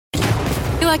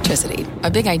Electricity,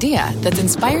 a big idea that's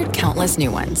inspired countless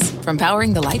new ones. From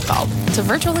powering the light bulb to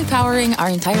virtually powering our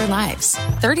entire lives.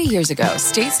 30 years ago,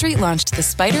 State Street launched the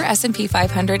SPDR S&P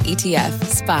 500 ETF,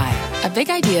 SPY. A big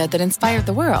idea that inspired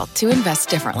the world to invest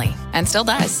differently. And still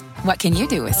does. What can you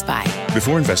do with SPY?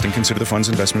 Before investing, consider the fund's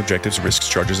investment objectives, risks,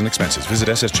 charges, and expenses. Visit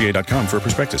ssga.com for a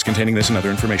prospectus containing this and other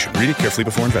information. Read it carefully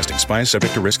before investing. SPY is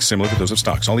subject to risks similar to those of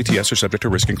stocks. All ETFs are subject to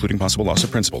risk, including possible loss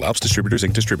of principal. Alps Distributors,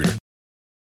 Inc. Distributor.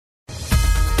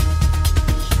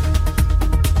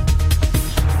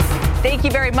 Thank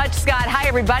you very much, Scott. Hi,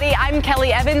 everybody. I'm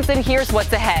Kelly Evans, and here's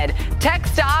what's ahead. Tech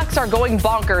stocks are going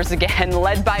bonkers again,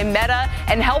 led by Meta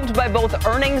and helped by both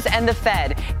earnings and the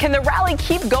Fed. Can the rally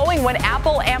keep going when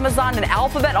Apple, Amazon, and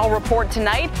Alphabet all report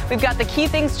tonight? We've got the key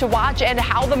things to watch and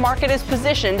how the market is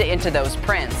positioned into those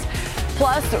prints.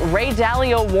 Plus, Ray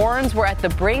Dalio warns we're at the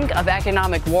brink of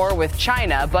economic war with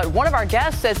China. But one of our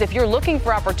guests says if you're looking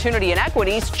for opportunity in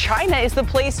equities, China is the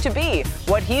place to be.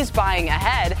 What he's buying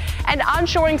ahead. And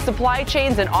onshoring supply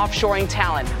chains and offshoring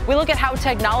talent. We look at how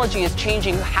technology is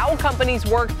changing how companies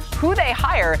work, who they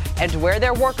hire, and where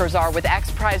their workers are with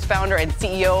XPRIZE founder and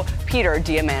CEO Peter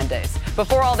Diamandis.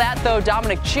 Before all that, though,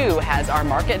 Dominic Chu has our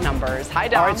market numbers. Hi,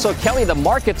 Dom. All right, so, Kelly, the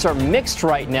markets are mixed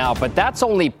right now, but that's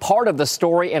only part of the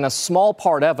story and a small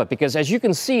part of it, because as you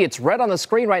can see, it's red on the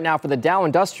screen right now for the Dow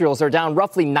Industrials. They're down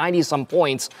roughly 90-some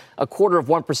points,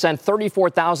 0.25%,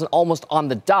 34,000 almost on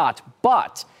the dot.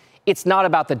 But it's not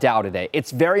about the Dow today.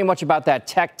 It's very much about that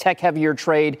tech-heavier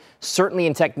trade, certainly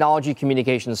in technology,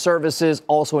 communication services,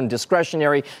 also in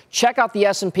discretionary. Check out the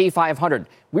S&P 500.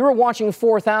 We were watching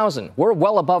 4,000. We're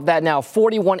well above that now.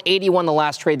 41.81 the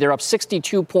last trade. They're up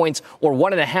 62 points or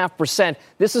 1.5%.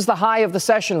 This is the high of the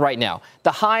session right now.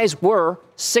 The highs were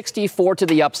 64 to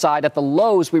the upside. At the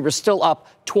lows, we were still up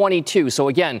 22. So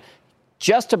again,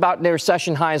 just about their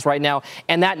session highs right now.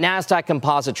 And that NASDAQ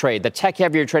composite trade, the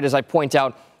tech-heavier trade, as I point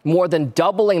out, more than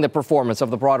doubling the performance of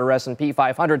the broader S&P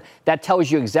 500. That tells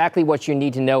you exactly what you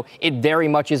need to know. It very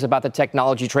much is about the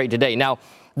technology trade today. Now,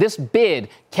 this bid,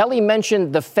 Kelly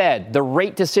mentioned the Fed, the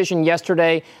rate decision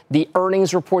yesterday, the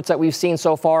earnings reports that we've seen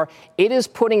so far. It is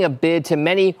putting a bid to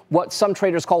many what some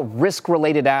traders call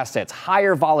risk-related assets,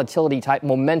 higher volatility type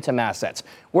momentum assets.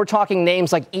 We're talking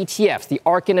names like ETFs, the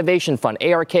ARK Innovation Fund,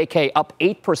 ARKK, up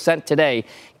 8% today.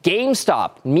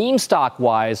 GameStop, meme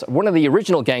stock-wise, one of the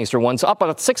original gangster ones, up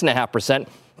about 6.5%.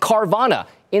 Carvana,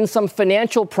 in some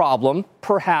financial problem,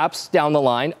 perhaps down the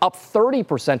line, up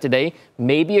 30% today,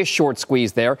 maybe a short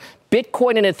squeeze there.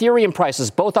 Bitcoin and Ethereum prices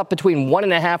both up between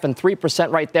 1.5% and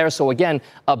 3% right there. So again,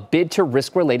 a bid to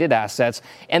risk-related assets.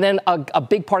 And then a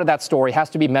big part of that story has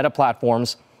to be Meta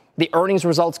Platforms. The earnings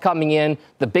results coming in,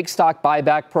 the big stock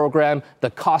buyback program,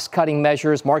 the cost-cutting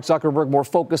measures, Mark Zuckerberg more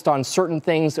focused on certain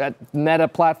things at Meta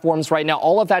Platforms right now,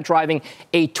 all of that driving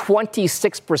a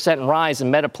 26% rise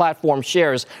in Meta Platform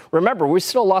shares. Remember, we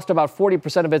still lost about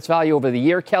 40% of its value over the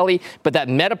year, Kelly, but that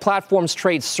Meta Platforms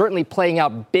trade certainly playing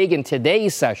out big in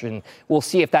today's session. We'll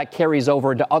see if that carries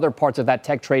over into other parts of that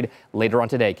tech trade later on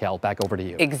today. Kel, back over to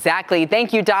you. Exactly.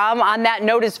 Thank you, Dom. On that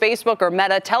note, is Facebook or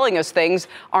Meta telling us things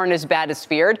aren't as bad as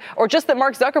feared? Or just that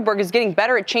Mark Zuckerberg is getting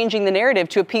better at changing the narrative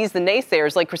to appease the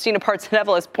naysayers? Like Christina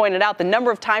Partsinevelos has pointed out, the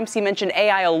number of times he mentioned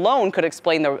AI alone could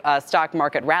explain the stock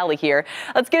market rally here.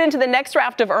 Let's get into the next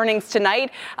draft of earnings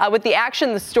tonight with the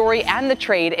action, the story, and the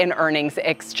trade in earnings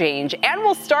exchange. And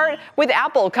we'll start with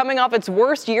Apple coming off its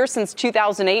worst year since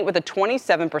 2008 with a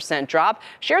 27% drop.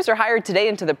 Shares are higher today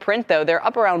into the print, though. They're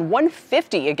up around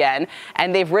 150 again,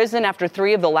 and they've risen after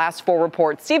 3 of the last 4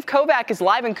 reports. Steve Kovac is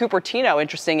live in Cupertino,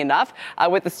 interesting enough,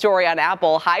 with the story on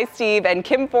Apple. Hi, Steve. And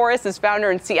Kim Forrest is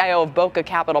founder and CIO of Boca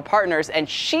Capital Partners, and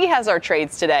she has our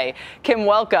trades today. Kim,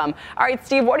 welcome. All right,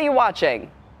 Steve, what are you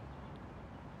watching?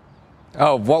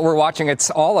 Oh, what we're watching, it's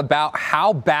all about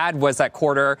how bad was that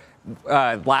quarter,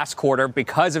 last quarter,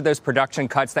 because of those production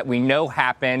cuts that we know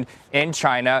happened in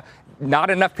China.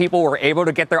 Not enough people were able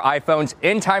to get their iPhones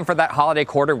in time for that holiday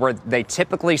quarter where they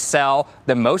typically sell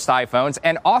the most iPhones.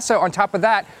 And also, on top of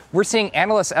that, we're seeing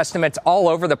analyst estimates all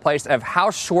over the place of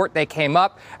how short they came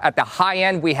up. At the high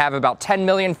end, we have about 10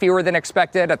 million fewer than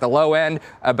expected. At the low end,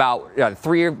 about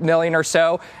 3 million or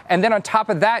so. And then on top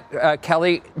of that,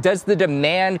 Kelly, does the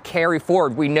demand carry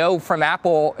forward? We know from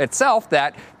Apple itself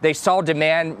that they saw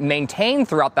demand maintain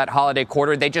throughout that holiday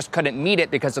quarter. They just couldn't meet it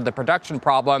because of the production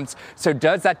problems. So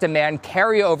does that demand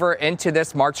carry over into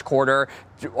this March quarter?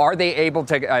 Are they able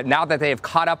to, now that they have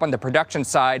caught up on the production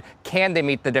side, can they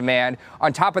meet the demand?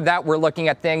 On top of that, we're looking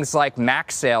at things like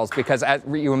Mac sales, because as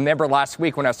you remember last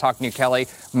week when I was talking to you, Kelly,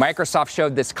 Microsoft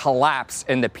showed this collapse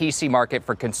in the PC market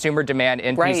for consumer demand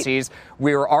in PCs.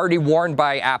 We were already warned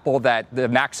by Apple that the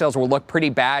Mac sales will look pretty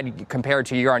bad compared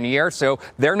to year on year, so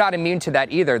they're not immune to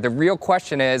that either. The real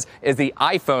question is the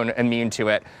iPhone immune to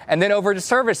it? And then over to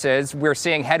services, we're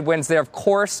seeing headwinds there, of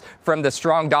course, from the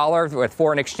strong dollar with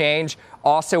foreign exchange.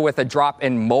 Also with a drop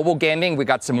in mobile gaming. We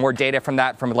got some more data from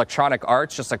that from Electronic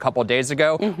Arts just a couple of days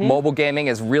ago. Mobile gaming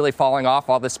is really falling off,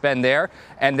 all the spend there.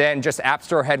 And then just App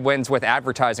Store headwinds with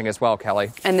advertising as well,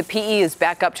 Kelly. And the PE is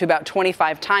back up to about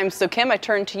 25 times. So, Kim, I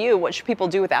turn to you. What should people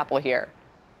do with Apple here?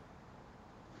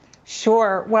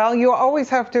 Sure. Well, you always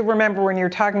have to remember when you're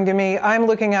talking to me, I'm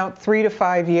looking out 3 to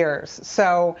 5 years.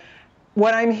 So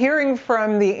what I'm hearing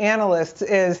from the analysts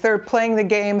is they're playing the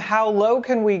game, how low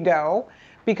can we go?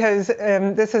 Because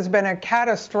this has been a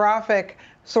catastrophic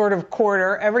sort of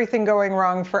quarter, everything going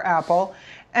wrong for Apple.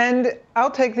 And I'll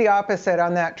take the opposite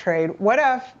on that trade. What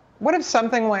if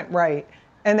something went right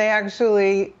and they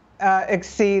actually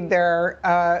exceed their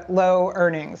low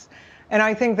earnings? And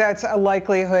I think that's a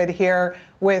likelihood here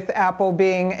with Apple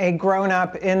being a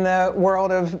grown-up in the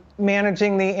world of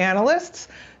managing the analysts.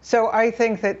 So I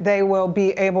think that they will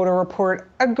be able to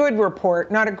report a good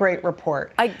report, not a great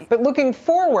report. But looking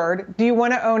forward, do you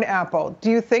want to own Apple? Do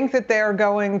you think that they are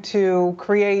going to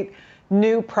create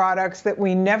new products that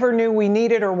we never knew we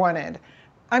needed or wanted?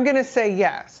 I'm going to say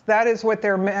yes. That is what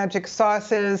their magic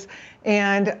sauce is.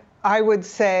 And I would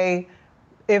say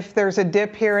if there's a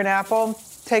dip here in Apple,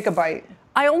 take a bite.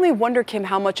 I only wonder, Kim,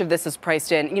 how much of this is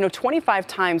priced in. 25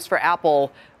 times for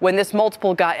Apple when this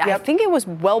multiple got, I think it was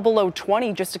well below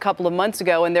 20 just a couple of months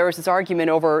ago. And there was this argument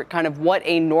over kind of what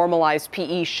a normalized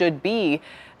PE should be.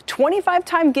 25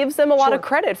 times gives them a lot of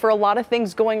credit for a lot of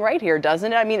things going right here,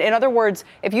 doesn't it? I mean, in other words,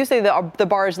 if you say the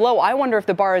bar is low, I wonder if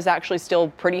the bar is actually still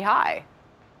pretty high.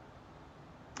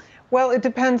 Well, it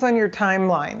depends on your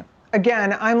timeline.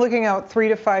 Again, I'm looking out 3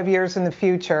 to 5 years in the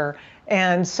future.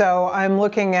 And so I'm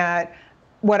looking at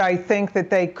what I think that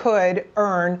they could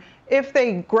earn if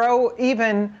they grow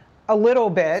even a little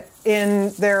bit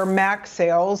in their Mac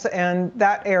sales and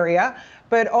that area.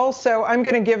 But also, I'm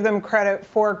going to give them credit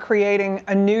for creating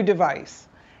a new device.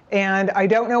 And I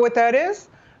don't know what that is,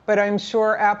 but I'm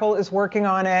sure Apple is working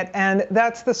on it. And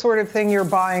that's the sort of thing you're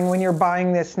buying when you're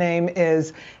buying this name,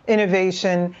 is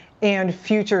innovation and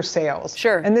future sales.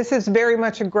 Sure. And this is very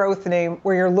much a growth name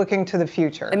where you're looking to the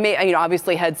future. And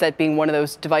obviously headset being one of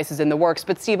those devices in the works.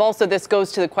 But Steve, also this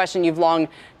goes to the question you've long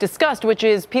discussed, which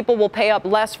is people will pay up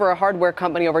less for a hardware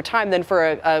company over time than for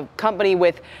a company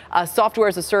with a software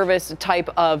as a service type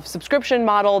of subscription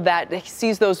model that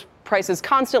sees those prices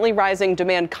constantly rising,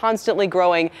 demand constantly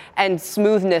growing, and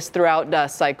smoothness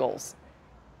throughout cycles.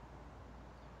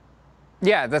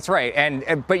 Yeah, that's right.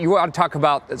 But you want to talk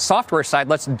about the software side.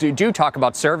 Let's do talk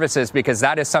about services, because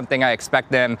that is something I expect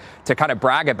them to kind of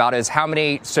brag about, is how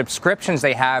many subscriptions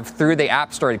they have through the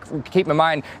App Store. Keep in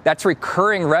mind, that's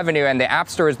recurring revenue, and the App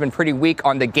Store has been pretty weak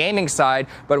on the gaming side.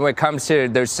 But when it comes to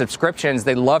those subscriptions,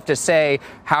 they love to say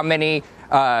how many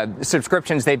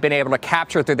subscriptions they've been able to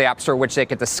capture through the App Store, which they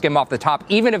get to skim off the top,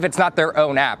 even if it's not their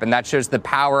own app. And that shows the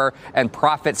power and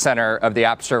profit center of the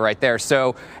App Store right there.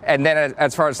 So, and then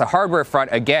as far as the hardware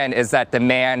front, again, is that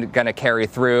demand going to carry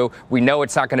through? We know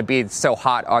it's not going to be so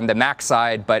hot on the Mac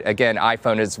side, but again,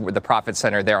 iPhone is the profit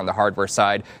center there on the hardware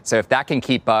side. So if that can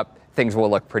keep up, things will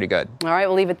look pretty good. All right,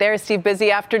 we'll leave it there. Steve,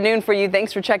 busy afternoon for you.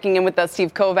 Thanks for checking in with us,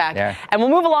 Steve Kovac. Yeah. And we'll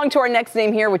move along to our next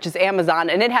name here, which is Amazon.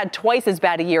 And it had twice as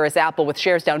bad a year as Apple, with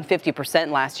shares down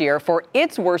 50% last year for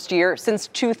its worst year since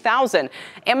 2000.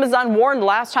 Amazon warned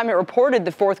last time it reported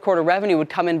the fourth quarter revenue would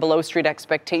come in below street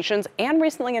expectations, and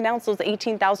recently announced those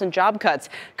 18,000 job cuts.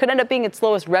 Could end up being its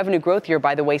slowest revenue growth year,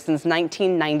 by the way, since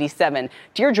 1997.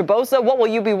 Deirdre Bosa, what will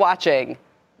you be watching?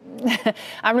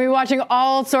 I'm going to be watching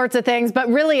all sorts of things, but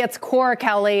really it's core,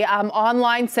 Kelly.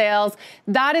 Online sales,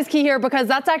 that is key here, because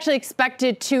that's actually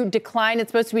expected to decline.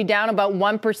 It's supposed to be down about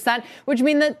 1%, which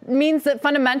means that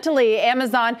fundamentally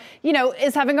Amazon,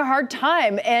 is having a hard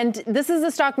time. And this is a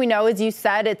stock we know, as you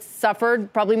said, it's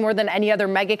suffered probably more than any other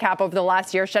mega cap over the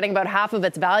last year, shedding about half of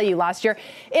its value last year.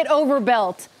 It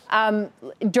overbuilt.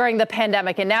 during the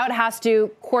pandemic. And now it has to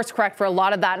course correct for a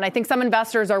lot of that. And I think some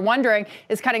investors are wondering,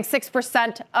 is cutting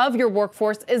 6% of your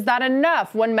workforce, is that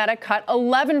enough when Meta cut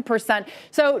 11%?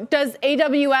 So does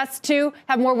AWS too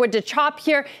have more wood to chop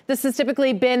here? This has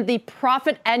typically been the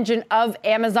profit engine of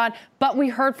Amazon. But we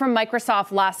heard from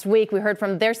Microsoft last week. We heard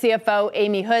from their CFO,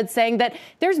 Amy Hood, saying that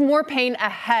there's more pain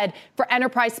ahead for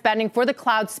enterprise spending for the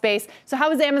cloud space. So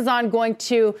how is Amazon going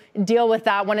to deal with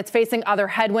that when it's facing other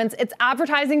headwinds? Its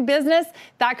advertising business,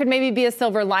 that could maybe be a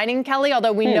silver lining, Kelly,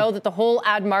 although we know that the whole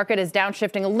ad market is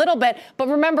downshifting a little bit. But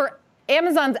remember,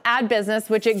 Amazon's ad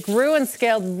business, which it grew and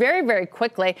scaled very, very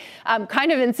quickly,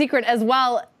 kind of in secret as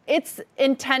well, it's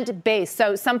intent-based,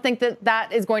 so something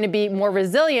that is going to be more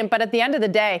resilient. But at the end of the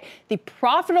day, the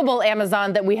profitable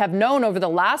Amazon that we have known over the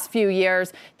last few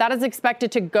years, that is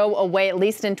expected to go away at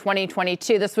least in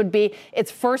 2022. This would be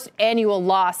its first annual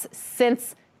loss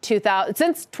since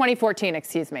 2014,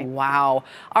 excuse me. Wow.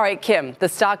 All right, Kim, the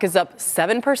stock is up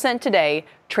 7% today,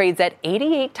 trades at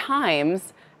 88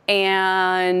 times.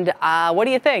 And what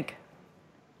do you think?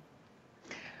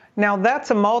 Now,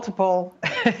 that's a multiple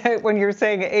when you're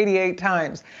saying 88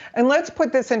 times. And let's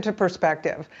put this into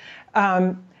perspective.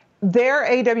 Their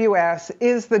AWS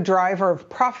is the driver of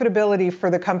profitability for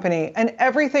the company, and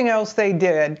everything else they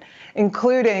did,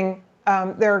 including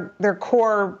their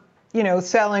core,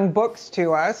 selling books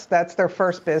to us, that's their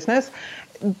first business.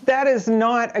 That is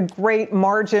not a great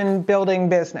margin building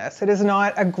business. It is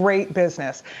not a great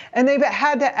business. And they've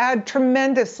had to add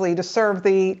tremendously to serve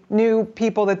the new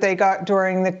people that they got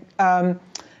during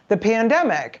the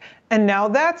pandemic. And now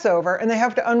that's over, and they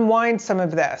have to unwind some of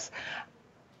this.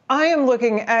 I am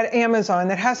looking at Amazon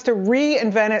that has to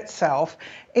reinvent itself,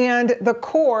 and the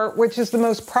core, which is the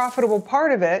most profitable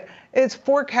part of it, is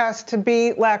forecast to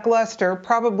be lackluster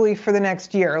probably for the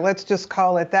next year. Let's just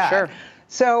call it that. Sure.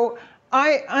 So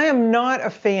I am not a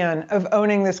fan of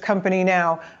owning this company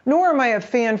now, nor am I a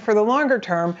fan for the longer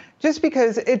term, just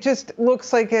because it just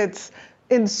looks like it's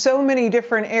in so many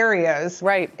different areas.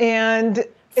 Right. And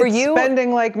it's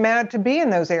spending like mad to be in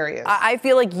those areas. I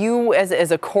feel like you,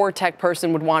 as a core tech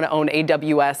person, would want to own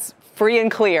AWS free and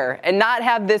clear and not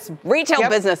have this retail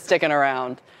business sticking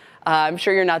around. I'm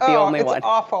sure you're not the only one. It's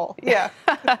awful. Yeah.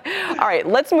 All right,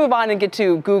 let's move on and get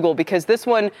to Google, because this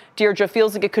one, Deirdre,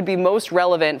 feels like it could be most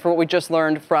relevant for what we just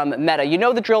learned from Meta. You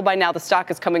know the drill by now. The stock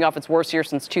is coming off its worst year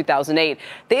since 2008.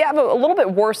 They have a little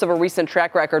bit worse of a recent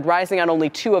track record, rising on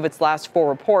only 2 of its last 4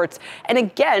 reports. And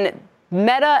again,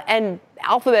 Meta and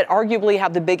Alphabet arguably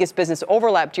have the biggest business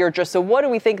overlap, Deirdre. So what do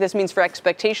we think this means for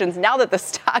expectations now that the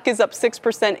stock is up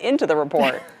 6% into the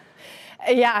report?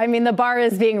 Yeah, I mean, the bar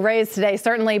is being raised today,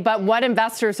 certainly. But what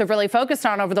investors have really focused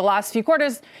on over the last few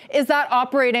quarters is that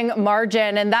operating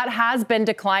margin, and that has been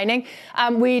declining.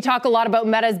 We talk a lot about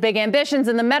Meta's big ambitions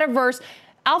in the metaverse.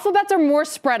 Alphabets are more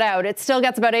spread out. It still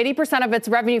gets about 80% of its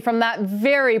revenue from that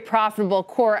very profitable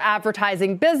core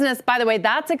advertising business. By the way,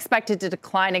 that's expected to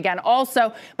decline again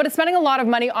also, but it's spending a lot of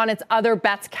money on its other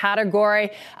bets category.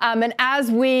 And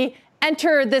as we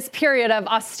enter this period of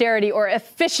austerity or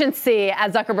efficiency,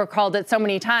 as Zuckerberg called it so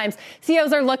many times,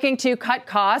 CEOs are looking to cut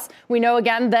costs. We know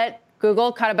again that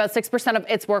Google cut about 6% of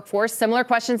its workforce. Similar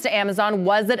questions to Amazon.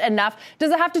 Was it enough?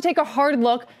 Does it have to take a hard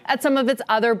look at some of its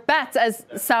other bets, as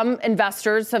some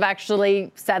investors have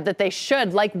actually said that they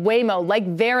should, like Waymo, like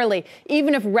Verily?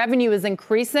 Even if revenue is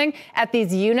increasing at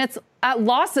these units,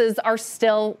 losses are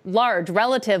still large,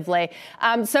 relatively.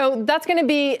 So that's going to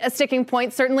be a sticking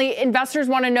point. Certainly, investors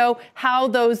want to know how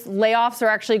those layoffs are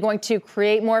actually going to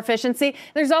create more efficiency.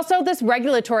 There's also this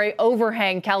regulatory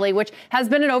overhang, Kelly, which has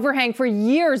been an overhang for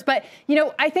years. But,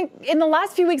 I think in the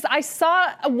last few weeks, I saw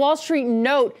a Wall Street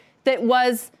note that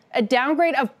was a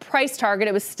downgrade of price target.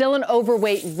 It was still an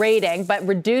overweight rating, but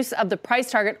reduce of the price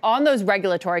target on those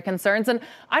regulatory concerns. And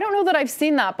I don't know that I've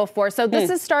seen that before. So this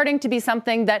is starting to be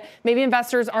something that maybe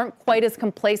investors aren't quite as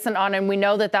complacent on. And we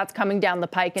know that that's coming down the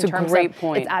pike in terms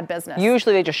of its ad business.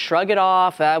 Usually they just shrug it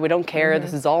off. We don't care.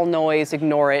 This is all noise.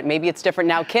 Ignore it. Maybe it's different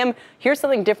now. Kim, here's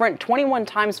something different. 21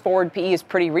 times forward PE is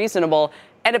pretty reasonable.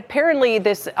 And apparently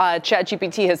this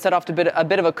ChatGPT has set off a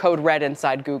bit of a code red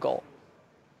inside Google.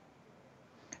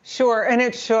 Sure, and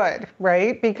it should,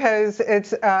 right? Because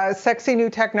it's sexy new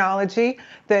technology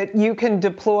that you can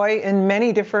deploy in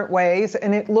many different ways,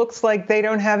 and it looks like they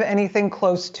don't have anything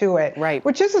close to it. Right.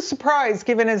 Which is a surprise,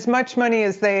 given as much money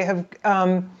as they have,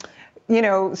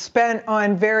 spent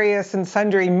on various and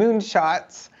sundry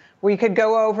moonshots. We could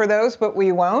go over those, but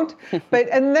we won't.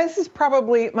 And this is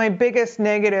probably my biggest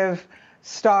negative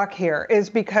stock here,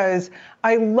 is because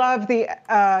I love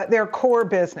their core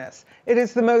business. It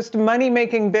is the most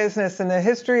money-making business in the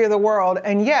history of the world,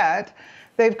 and yet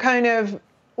they've kind of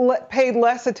paid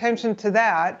less attention to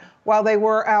that while they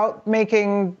were out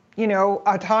making,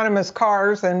 autonomous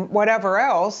cars and whatever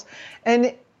else.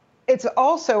 And it's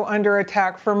also under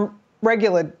attack from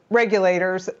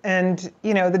regulators and,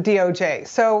 the DOJ.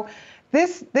 So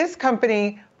this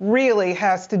company really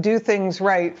has to do things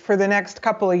right for the next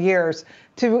couple of years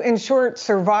to ensure its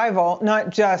survival, not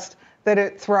just that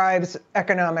it thrives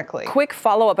economically. Quick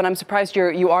follow-up, and I'm surprised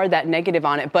you are that negative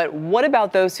on it, but what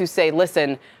about those who say,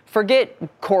 listen, forget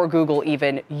core Google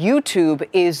even, YouTube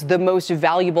is the most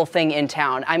valuable thing in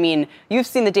town? I mean, you've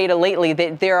seen the data lately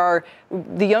that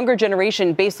the younger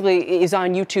generation basically is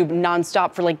on YouTube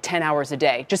nonstop for like 10 hours a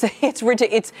day. Just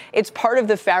it's part of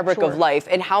the fabric of life.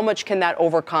 And how much can that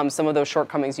overcome some of those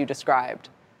shortcomings you described?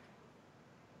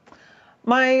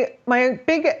 My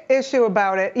big issue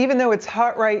about it, even though it's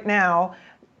hot right now,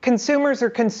 consumers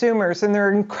are consumers and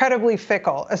they're incredibly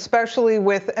fickle, especially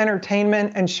with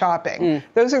entertainment and shopping.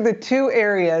 Those are the two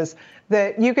areas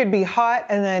that you could be hot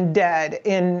and then dead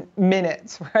in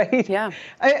minutes, right? Yeah.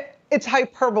 It's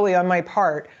hyperbole on my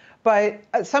part, but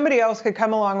somebody else could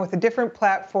come along with a different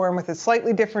platform with a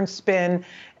slightly different spin,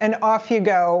 and off you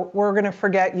go. We're going to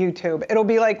forget YouTube. It'll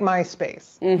be like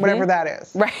MySpace, whatever that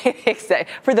is. Right,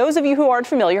 exactly. For those of you who aren't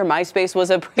familiar, MySpace was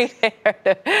a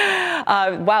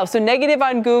wow, so negative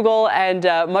on Google and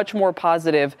much more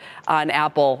positive on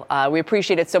Apple. We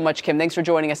appreciate it so much, Kim. Thanks for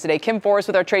joining us today. Kim Forrest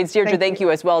with our trades. Deirdre, thank you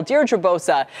as well. Deirdre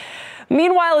Bosa.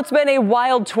 Meanwhile, it's been a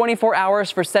wild 24 hours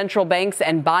for central banks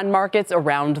and bond markets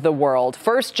around the world.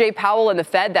 First, Jay Powell and the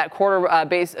Fed, that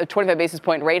 25 basis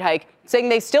point rate hike, saying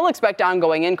they still expect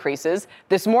ongoing increases.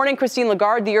 This morning, Christine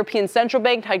Lagarde, the European Central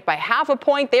Bank, hiked by 0.5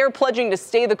 point. They are pledging to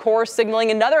stay the course, signaling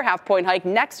another 0.5 point hike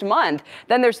next month.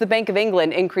 Then there's the Bank of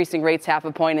England increasing rates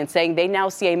 0.5 point and saying they now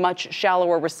see a much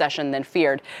shallower recession than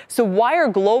feared. So why are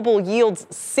global yields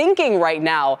sinking right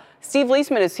now? Steve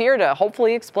Leisman is here to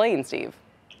hopefully explain, Steve.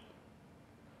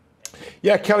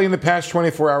 Yeah, Kelly, in the past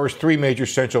 24 hours, 3 major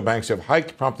central banks have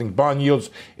hiked, prompting bond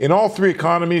yields in all 3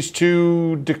 economies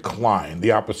to decline.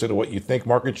 The opposite of what you think.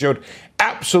 Markets showed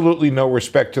absolutely no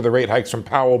respect to the rate hikes from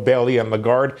Powell, Bailey, and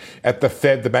Lagarde at the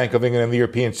Fed, the Bank of England, and the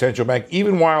European Central Bank,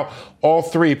 even while all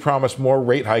 3 promised more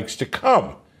rate hikes to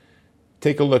come.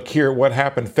 Take a look here at what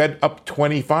happened. Fed up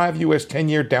 25, U.S.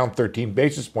 10-year down 13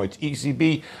 basis points.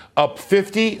 ECB up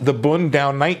 50, the Bund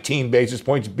down 19 basis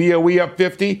points. BOE up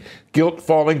 50, gilt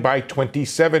falling by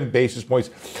 27 basis points.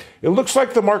 It looks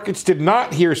like the markets did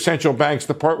not hear central banks,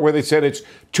 the part where they said it's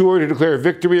too early to declare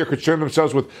victory or concern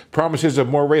themselves with promises of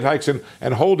more rate hikes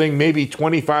and holding maybe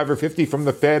 25 or 50 from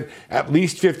the Fed, at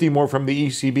least 50 more from the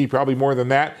ECB, probably more than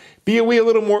that. BOE a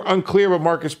little more unclear, but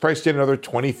markets priced in another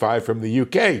 25 from the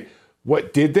UK.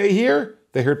 What did they hear?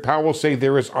 They heard Powell say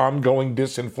there is ongoing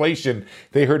disinflation.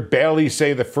 They heard Bailey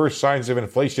say the first signs of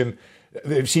inflation,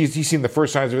 he's seen the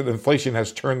first signs of inflation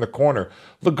has turned the corner.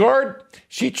 Lagarde,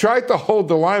 she tried to hold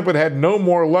the line but had no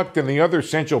more luck than the other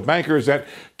central bankers at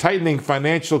tightening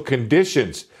financial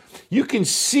conditions. You can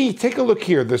see, take a look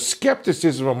here, the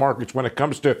skepticism of markets when it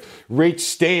comes to rates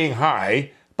staying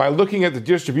high by looking at the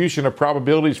distribution of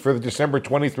probabilities for the December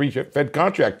 23 Fed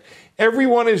contract.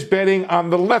 Everyone is betting on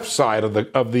the left side of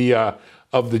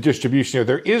the distribution here.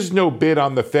 There is no bid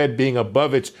on the Fed being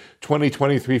above its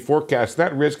 2023 forecast.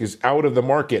 That risk is out of the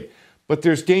market. But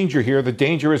there's danger here. The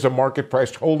danger is a market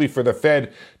priced wholly for the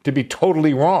Fed to be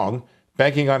totally wrong,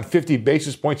 banking on 50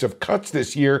 basis points of cuts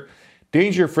this year.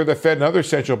 Danger for the Fed and other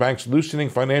central banks loosening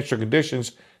financial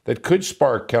conditions that could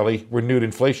spark, Kelly, renewed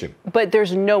inflation. But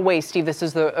there's no way, Steve, this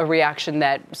is a reaction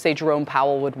that, say, Jerome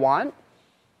Powell would want?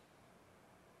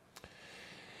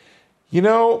 You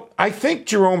know, I think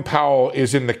Jerome Powell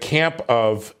is in the camp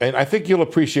of, and I think you'll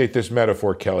appreciate this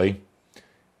metaphor, Kelly,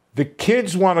 the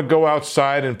kids want to go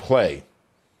outside and play.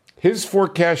 His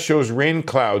forecast shows rain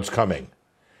clouds coming.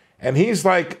 And he's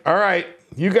like, all right,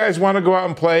 you guys want to go out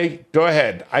and play? Go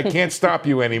ahead. I can't stop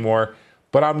you anymore.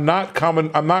 But I'm not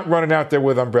running out there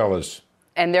with umbrellas.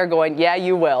 And they're going, yeah,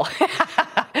 you will.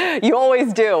 You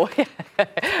always do.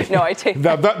 No, I take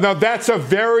that. Now, that's a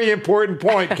very important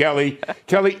point, Kelly.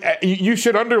 Kelly, you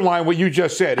should underline what you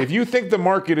just said. If you think the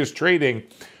market is trading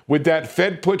with that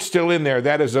Fed put still in there,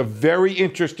 that is a very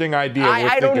interesting idea.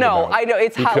 I don't know. I know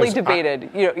it's hotly debated.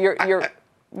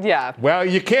 Yeah. Well,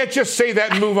 you can't just say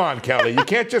that and move on, Kelly. You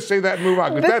can't just say that and move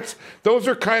on, because those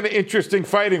are kind of interesting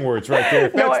fighting words right there.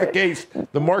 If that's the case,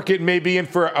 the market may be in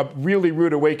for a really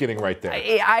rude awakening right there.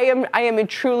 I am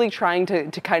truly trying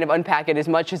to kind of unpack it as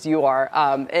much as you are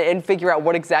and figure out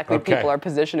what exactly people are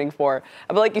positioning for.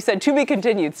 But like you said, to be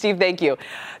continued. Steve, thank you.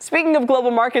 Speaking of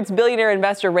global markets, billionaire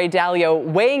investor Ray Dalio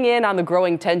weighing in on the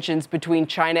growing tensions between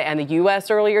China and the U.S.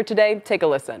 earlier today. Take a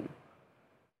listen.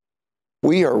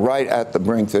 We are right at the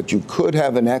brink that you could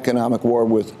have an economic war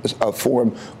with a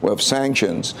form of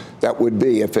sanctions that would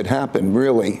be, if it happened,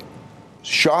 really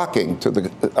shocking to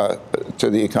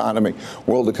the economy,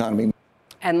 world economy.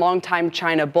 And longtime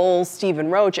China bull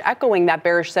Stephen Roach echoing that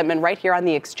bearish sentiment right here on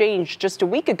the exchange just a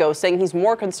week ago, saying he's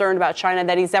more concerned about China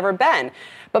than he's ever been.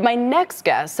 But my next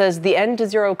guest says the end to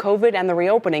zero COVID and the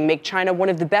reopening make China one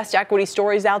of the best equity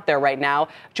stories out there right now.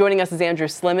 Joining us is Andrew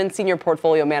Sliman, Senior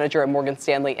Portfolio Manager at Morgan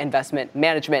Stanley Investment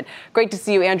Management. Great to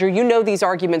see you, Andrew. You know these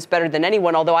arguments better than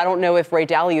anyone, although I don't know if Ray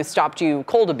Dalio stopped you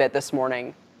cold a bit this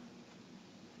morning.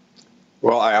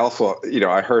 Well, I also,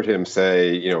 I heard him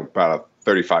say, about a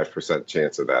 35%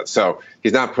 chance of that. So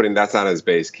he's not that's not his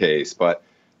base case. But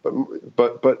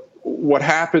what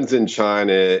happens in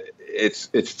China,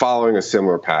 it's following a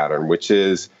similar pattern, which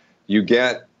is you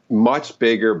get much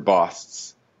bigger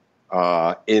busts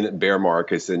in bear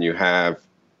markets than you have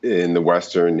in the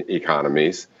Western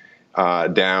economies,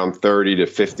 down 30 to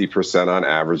 50% on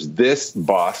average. This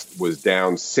bust was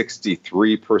down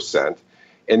 63%.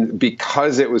 And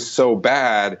because it was so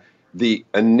bad, the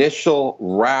initial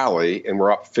rally, and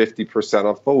we're up 50%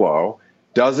 off the low,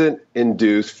 doesn't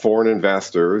induce foreign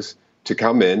investors to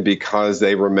come in because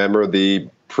they remember the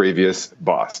previous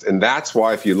bust. And that's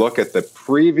why if you look at the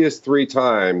previous 3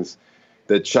 times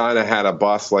that China had a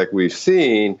bust like we've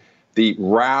seen, the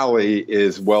rally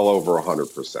is well over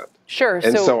 100%. Sure.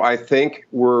 And so I think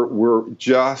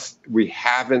we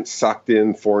haven't sucked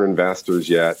in foreign investors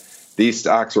yet. These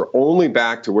stocks are only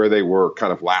back to where they were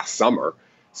kind of last summer.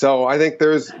 So I think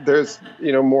there's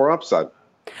more upside.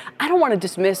 I don't want to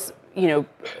dismiss, a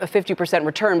 50%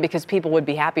 return because people would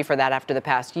be happy for that after the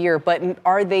past year. But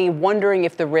are they wondering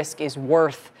if the risk is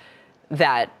worth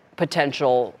that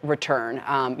potential return?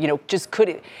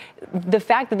 The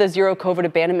fact that the zero COVID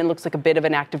abandonment looks like a bit of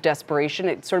an act of desperation,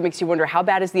 it sort of makes you wonder, how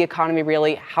bad is the economy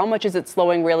really? How much is it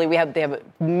slowing really? They have a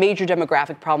major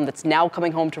demographic problem that's now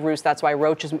coming home to roost. That's why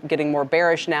Roach is getting more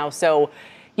bearish now. So,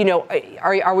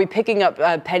 are we picking up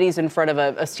pennies in front of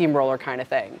a steamroller kind of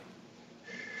thing?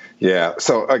 Yeah.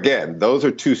 So again, those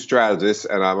are two strategists,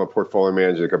 and I'm a portfolio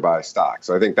manager that can buy stocks.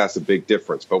 So I think that's a big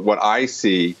difference. But what I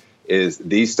see is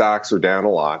these stocks are down a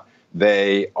lot.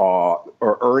 They are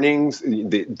earnings.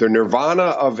 The nirvana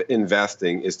of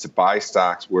investing is to buy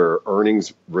stocks where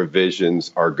earnings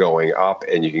revisions are going up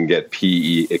and you can get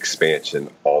PE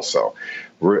expansion also.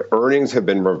 Earnings have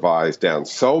been revised down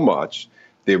so much.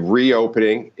 The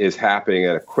reopening is happening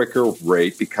at a quicker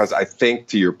rate because I think,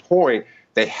 to your point,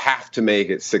 they have to make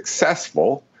it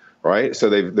successful, right? So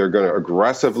they're going to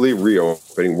aggressively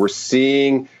reopening. We're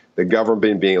seeing the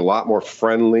government being a lot more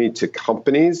friendly to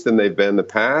companies than they've been in the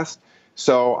past.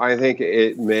 So I think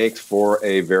it makes for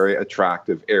a very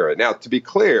attractive area. Now, to be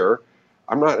clear,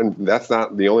 that's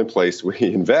not the only place we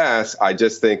invest. I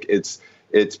just think it's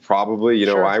probably,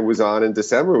 Sure. I was on in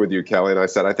December with you, Kelly, and I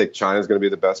said I think China is going to be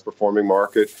the best performing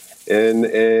market in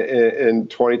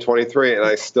 2023, and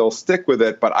I still stick with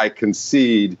it, but I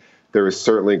concede there is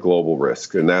certainly global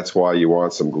risk, and that's why you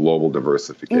want some global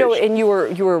diversification. No, and you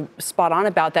were spot on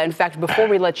about that. In fact, before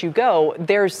we let you go,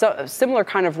 there's a similar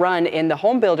kind of run in the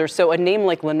home builders. So a name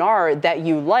like Lennar that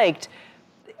you liked,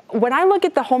 when I look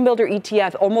at the home builder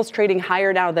ETF almost trading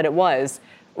higher now than it was,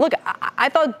 look, I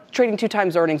thought trading 2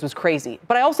 times earnings was crazy,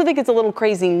 but I also think it's a little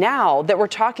crazy now that we're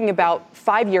talking about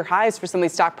 5-year highs for some of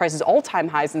these stock prices, all-time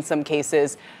highs in some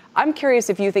cases. I'm curious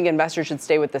if you think investors should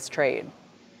stay with this trade.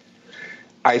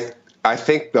 I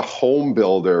think the home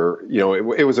builder,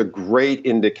 it was a great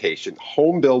indication.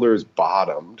 Home builders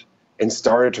bottomed and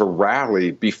started to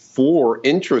rally before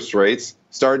interest rates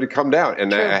started to come down.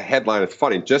 And a headline, it's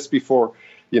funny, just before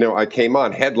I came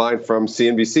on, headline from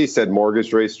CNBC said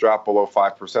mortgage rates dropped below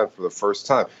 5% for the first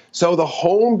time. So the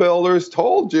home builders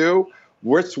told you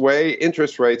which way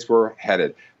interest rates were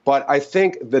headed. But I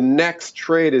think the next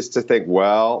trade is to think,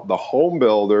 well, the home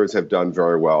builders have done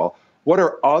very well. What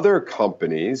are other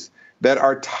companies that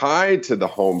are tied to the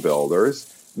home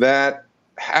builders that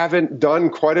haven't done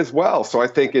quite as well? So I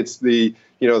think it's the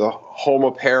home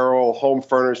apparel, home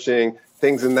furnishing,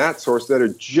 things in that source that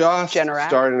are just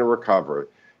starting to recover.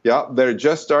 Yeah, they're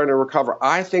just starting to recover.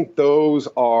 I think those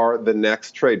are the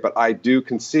next trade. But I do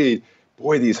concede,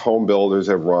 boy, these home builders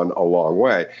have run a long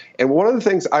way. And one of the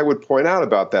things I would point out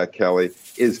about that, Kelly,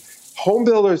 is home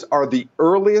builders are the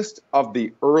earliest of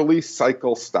the early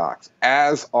cycle stocks,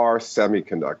 as are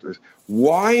semiconductors.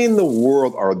 Why in the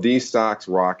world are these stocks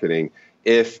rocketing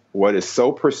if what is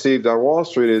so perceived on Wall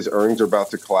Street is earnings are about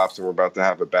to collapse and we're about to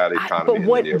have a bad economy?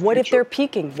 But what if they're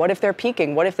peaking? What if they're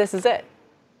peaking? What if this is it?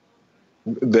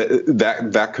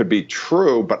 that could be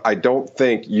true, but I don't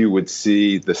think you would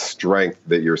see the strength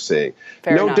that you're seeing.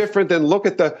 Fair enough. Different than look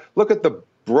at the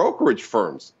brokerage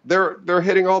firms. They're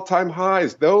hitting all-time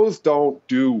highs. Those don't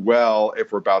do well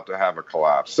if we're about to have a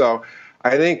collapse. So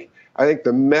I think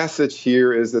the message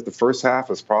here is that the first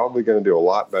half is probably going to do a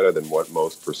lot better than what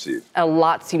most perceive. A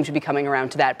lot seems to be coming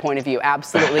around to that point of view.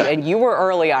 Absolutely. And you were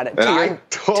early on it.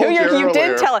 You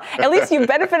did tell it. At least you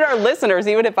benefited our listeners,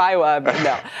 even if I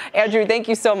no. Andrew, thank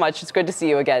you so much. It's good to see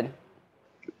you again.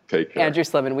 Take care. Andrew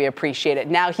Sliman, we appreciate it.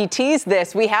 Now, he teased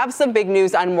this. We have some big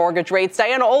news on mortgage rates.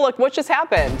 Diana Olick, what just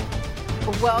happened?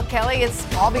 Well, Kelly, it's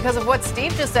all because of what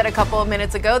Steve just said a couple of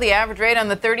minutes ago. The average rate on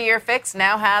the 30-year fix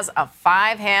now has a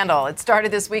 5 handle. It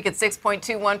started this week at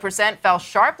 6.21%, fell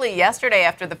sharply yesterday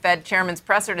after the Fed chairman's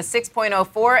presser to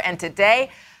 6.04%, and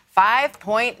today,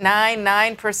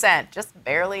 5.99%, just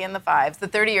barely in the fives. The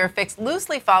 30-year fix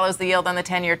loosely follows the yield on the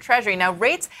 10-year Treasury. Now,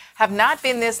 rates have not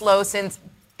been this low since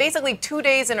basically 2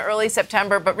 days in early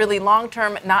September, but really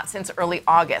long-term, not since early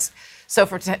August. So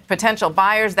for potential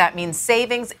buyers, that means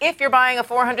savings. If you're buying a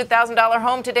 $400,000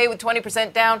 home today with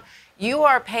 20% down, you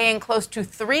are paying close to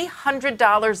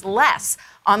 $300 less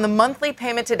on the monthly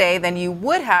payment today than you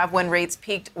would have when rates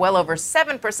peaked well over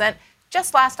 7%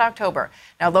 just last October.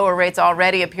 Now, lower rates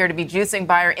already appear to be juicing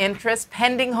buyer interest.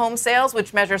 Pending home sales,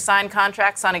 which measure signed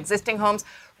contracts on existing homes,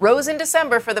 rose in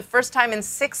December for the first time in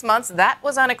 6 months. That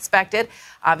was unexpected.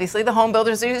 Obviously, the home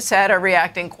builders, as you said, are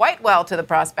reacting quite well to the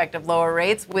prospect of lower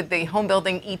rates, with the home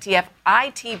building ETF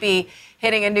ITB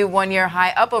hitting a new one-year high,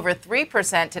 up over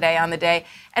 3% today on the day.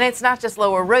 And it's not just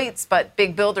lower rates, but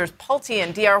big builders Pulte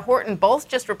and D.R. Horton both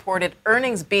just reported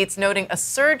earnings beats, noting a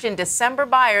surge in December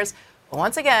buyers.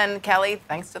 Once again, Kelly,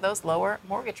 thanks to those lower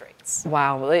mortgage rates.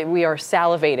 Wow, we are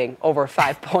salivating over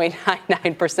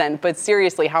 5.99%. But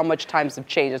seriously, how much times have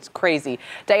changed? It's crazy.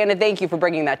 Diana, thank you for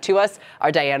bringing that to us.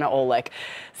 Our Diana Olick.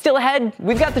 Still ahead,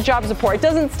 we've got the jobs report. It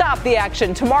doesn't stop the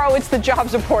action. Tomorrow, it's the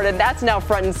jobs report, and that's now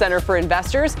front and center for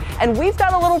investors. And we've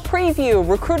got a little preview.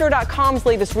 Recruiter.com's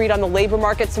latest read on the labor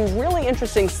market. Some really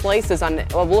interesting slices on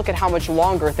a look at how much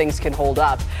longer things can hold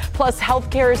up. Plus,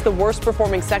 healthcare is the worst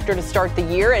performing sector to start the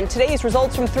year, and today's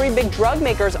results from 3 big drug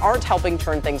makers aren't helping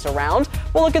turn things around.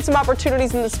 We'll look at some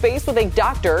opportunities in the space with a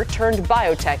doctor turned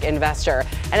biotech investor.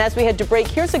 And as we head to break,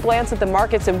 here's a glance at the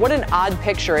markets, and what an odd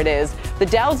picture it is. The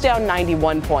Dow's down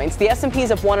 91 points, the S&P's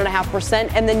up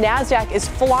 1.5%, and the NASDAQ is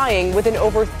flying with an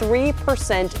over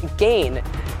 3% gain.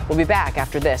 We'll be back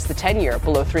after this. The 10-year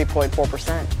below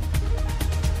 3.4%.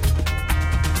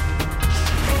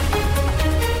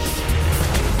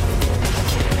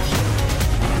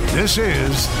 This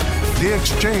is The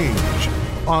Exchange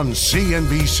on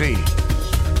CNBC.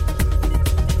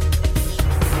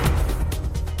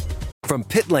 From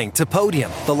pit lane to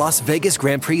podium, the Las Vegas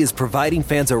Grand Prix is providing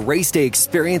fans a race day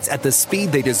experience at the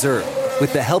speed they deserve.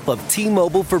 With the help of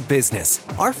T-Mobile for Business,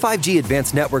 our 5G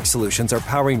advanced network solutions are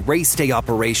powering race day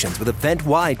operations with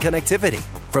event-wide connectivity.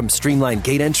 From streamlined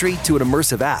gate entry to an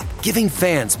immersive app, giving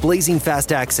fans blazing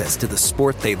fast access to the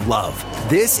sport they love.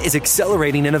 This is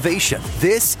accelerating innovation.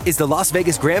 This is the Las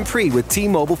Vegas Grand Prix with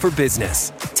T-Mobile for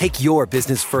Business. Take your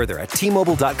business further at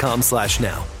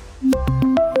T-Mobile.com/now.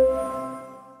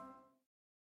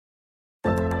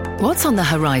 What's on the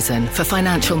horizon for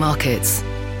financial markets?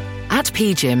 At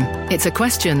PGIM, it's a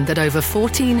question that over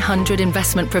 1,400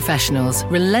 investment professionals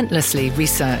relentlessly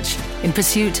research in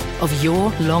pursuit of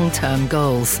your long-term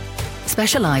goals.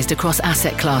 Specialized across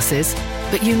asset classes,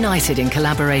 but united in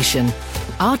collaboration,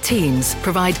 our teams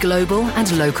provide global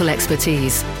and local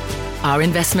expertise. Our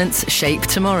investments shape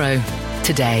tomorrow,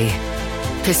 today.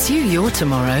 Pursue your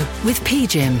tomorrow with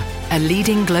PGIM, a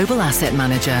leading global asset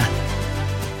manager.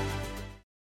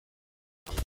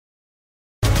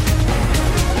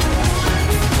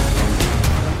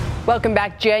 Welcome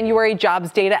back. January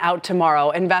jobs data out tomorrow.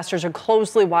 Investors are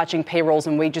closely watching payrolls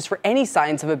and wages for any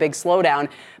signs of a big slowdown.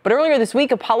 But earlier this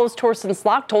week, Apollo's Torsten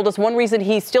Slok told us one reason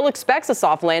he still expects a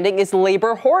soft landing is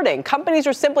labor hoarding. Companies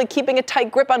are simply keeping a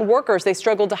tight grip on workers they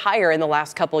struggled to hire in the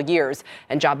last couple of years.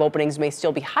 And job openings may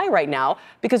still be high right now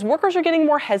because workers are getting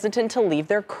more hesitant to leave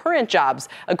their current jobs.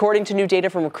 According to new data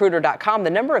from Recruiter.com,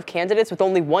 the number of candidates with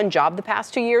only one job the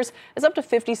past 2 years is up to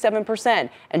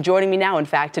 57%. And joining me now, in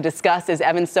fact, to discuss is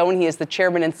Evan Sohn. He is the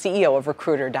chairman and CEO of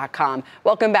Recruiter.com.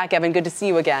 Welcome back, Evan. Good to see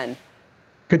you again.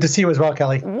 Good to see you as well,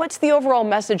 Kelly. What's the overall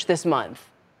message this month?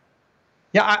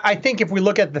 Yeah, I think if we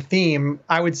look at the theme,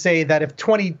 I would say that if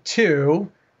 22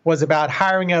 was about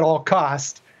hiring at all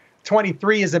costs,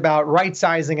 23 is about right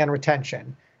sizing and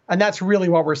retention. And that's really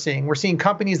what we're seeing. We're seeing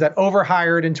companies that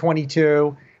overhired in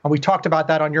 22, and we talked about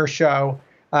that on your show,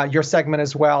 your segment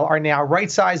as well, are now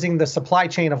right-sizing the supply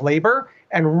chain of labor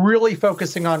and really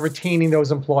focusing on retaining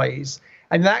those employees.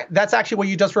 And that's actually what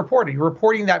you just reported. You're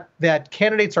reporting that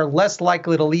candidates are less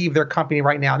likely to leave their company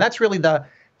right now. And that's really the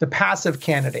passive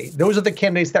candidate. Those are the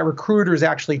candidates that recruiters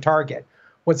actually target.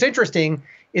 What's interesting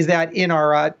is that in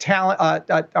our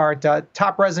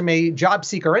top resume job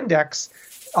seeker index,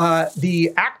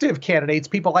 the active candidates,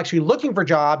 people actually looking for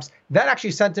jobs, that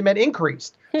actually sentiment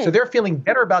increased. So they're feeling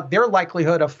better about their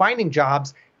likelihood of finding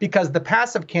jobs because the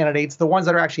passive candidates, the ones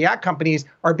that are actually at companies,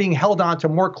 are being held on to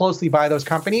more closely by those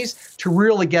companies to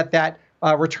really get that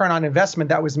return on investment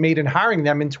that was made in hiring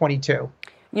them in 22.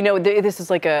 You know, this is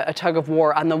like a tug of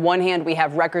war. On the one hand, we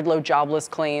have record low jobless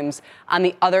claims. On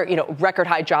the other, record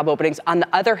high job openings. On the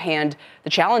other hand, the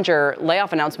Challenger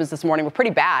layoff announcements this morning were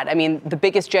pretty bad. I mean, the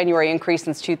biggest January increase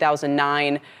since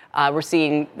 2009. We're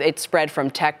seeing it spread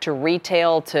from tech to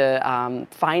retail to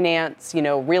finance,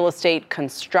 real estate,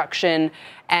 construction.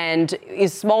 And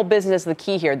is small business the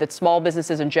key here? That small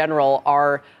businesses in general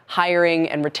are hiring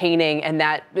and retaining, and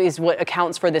that is what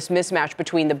accounts for this mismatch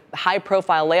between the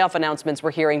high-profile layoff announcements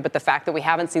we're hearing, but the fact that we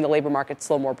haven't seen the labor market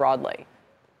slow more broadly.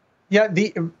 Yeah,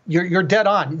 you're dead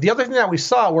on. The other thing that we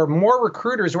saw were more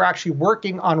recruiters were actually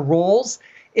working on roles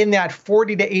in that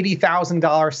 $40,000 to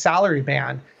 $80,000 salary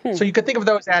band. So you could think of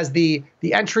those as the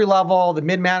entry level, the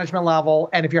mid-management level.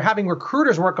 And if you're having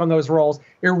recruiters work on those roles,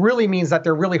 it really means that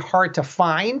they're really hard to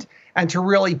find and to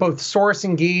really both source,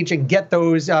 engage, and get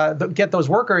those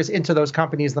workers into those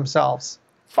companies themselves.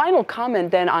 Final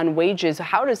comment then on wages.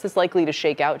 How is this likely to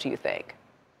shake out, do you think?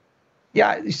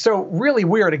 Yeah, so really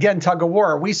weird. Again, tug of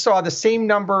war. We saw the same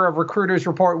number of recruiters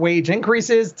report wage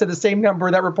increases to the same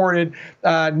number that reported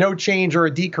no change or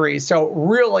a decrease. So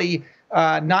really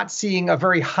not seeing a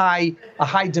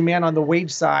high demand on the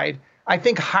wage side. I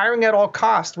think hiring at all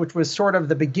costs, which was sort of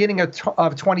the beginning of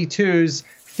 22's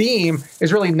theme,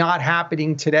 is really not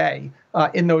happening today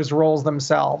in those roles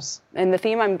themselves. And the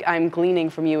theme I'm gleaning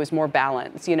from you is more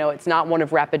balance. It's not one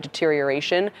of rapid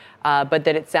deterioration, but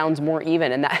that it sounds more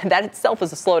even. And that itself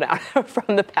is a slowdown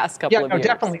from the past couple of years.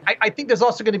 Yeah, definitely. I think there's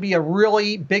also going to be a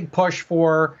really big push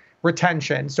for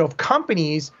retention. So if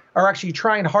companies are actually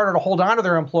trying harder to hold on to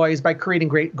their employees by creating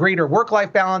greater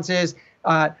work-life balances,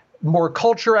 more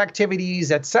culture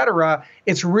activities, et cetera,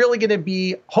 it's really going to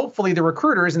be, hopefully, the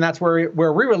recruiters, and that's where we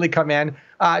really come in,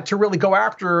 to really go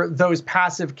after those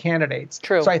passive candidates.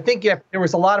 True. So I think if there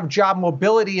was a lot of job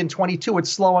mobility in 22,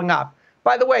 it's slowing up.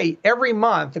 By the way, every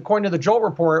month, according to the JOLT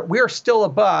report, we are still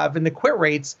above, in the quit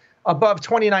rates, above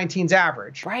 2019's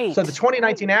average. Right. So the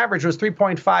 2019 average was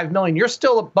 3.5 million. You're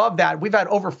still above that. We've had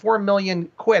over 4 million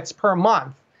quits per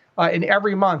month. In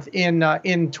every month in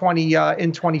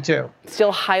 22.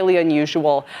 Still highly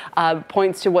unusual.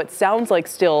 Points to what sounds like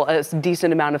still a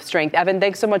decent amount of strength. Evan,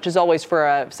 thanks so much as always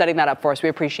for setting that up for us. We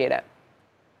appreciate it.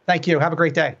 Thank you. Have a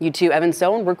great day. You too. Evan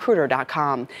Sohn,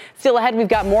 Recruiter.com. Still ahead, we've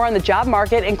got more on the job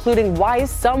market, including why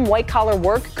some white-collar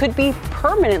work could be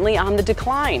permanently on the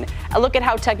decline. A look at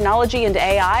how technology and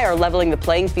AI are leveling the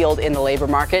playing field in the labor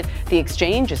market. The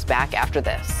Exchange is back after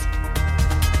this.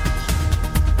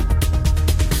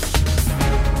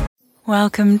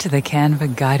 Welcome to the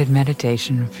Canva guided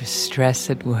meditation for stress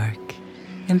at work.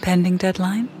 Impending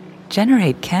deadline?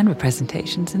 Generate Canva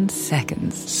presentations in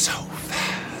seconds. So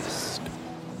fast.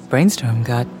 Brainstorm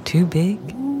got too big?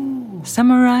 Ooh.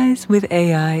 Summarize with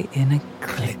AI in a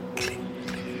click.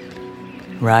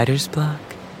 Writer's block?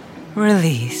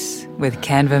 Release with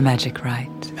Canva Magic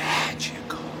Write.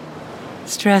 Magical.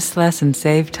 Stress less and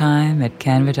save time at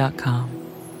canva.com.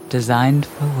 Designed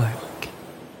for work.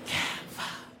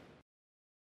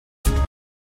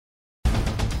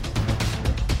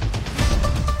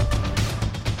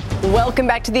 Welcome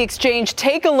back to the Exchange.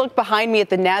 Take a look behind me at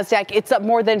the NASDAQ. It's up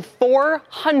more than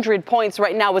 400 points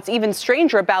right now. What's even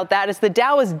stranger about that is the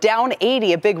Dow is down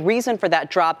 80. A big reason for that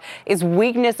drop is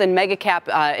weakness in mega cap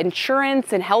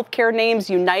insurance and healthcare names,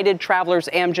 United, Travelers,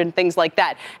 Amgen, things like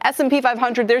that. S&P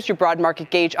 500, there's your broad market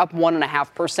gauge, up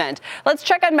 1.5%. Let's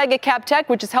check on mega cap tech,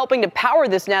 which is helping to power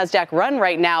this NASDAQ run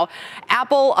right now.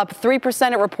 Apple up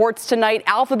 3%, it reports tonight.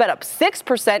 Alphabet up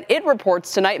 6%, it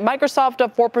reports tonight. Microsoft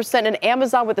up 4%, and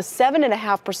Amazon with a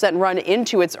 7.5% run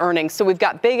into its earnings. So we've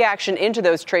got big action into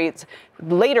those trades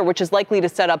later, which is likely to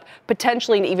set up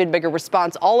potentially an even bigger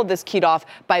response. All of this keyed off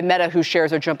by Meta, whose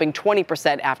shares are jumping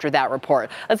 20% after that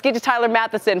report. Let's get to Tyler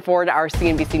Matheson for our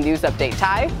CNBC News update.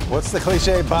 Ty? What's the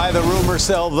cliche? Buy the rumor,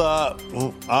 sell the...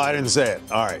 Oh, I didn't say it.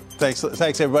 All right. Thanks,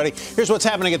 everybody. Here's what's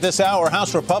happening at this hour.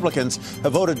 House Republicans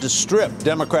have voted to strip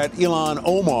Democrat Ilhan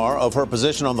Omar of her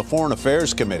position on the Foreign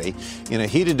Affairs Committee. In a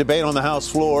heated debate on the House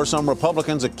floor, some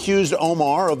Republicans accused accused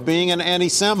Omar of being an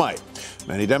anti-Semite.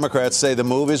 Many Democrats say the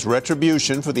move is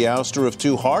retribution for the ouster of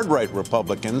two hard-right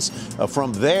Republicans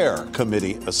from their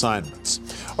committee assignments.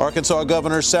 Arkansas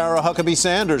Governor Sarah Huckabee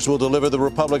Sanders will deliver the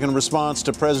Republican response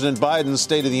to President Biden's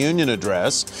State of the Union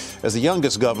address. As the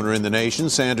youngest governor in the nation,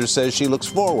 Sanders says she looks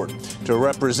forward to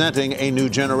representing a new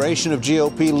generation of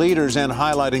GOP leaders and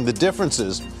highlighting the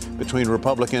differences between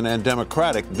Republican and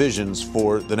Democratic visions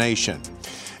for the nation.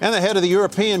 And the head of the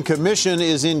European Commission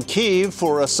is in Kyiv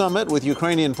for a summit with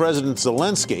Ukrainian President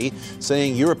Zelensky,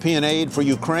 saying European aid for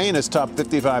Ukraine has topped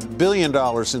 $55 billion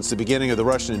since the beginning of the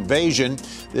Russian invasion.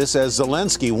 This as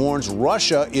Zelensky warns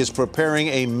Russia is preparing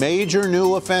a major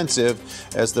new offensive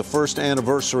as the first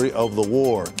anniversary of the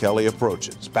war, Kelly,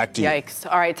 approaches. Back to you.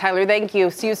 Yikes. All right, Tyler, thank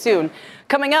you. See you soon.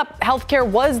 Coming up, healthcare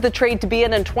was the trade to be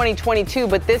in 2022,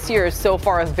 but this year is so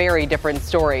far a very different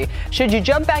story. Should you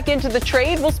jump back into the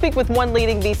trade? We'll speak with one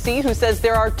leading VC who says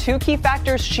there are two key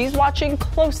factors she's watching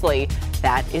closely.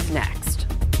 That is next.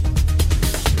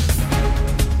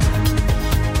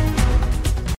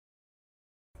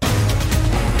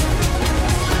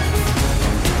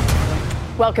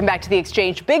 Welcome back to The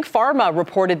Exchange. Big Pharma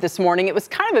reported this morning it was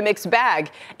kind of a mixed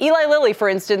bag. Eli Lilly, for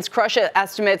instance, crushed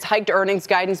estimates, hiked earnings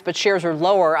guidance, but shares are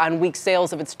lower on weak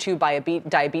sales of its two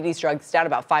diabetes drugs, down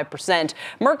about 5%.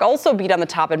 Merck also beat on the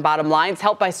top and bottom lines,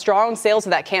 helped by strong sales of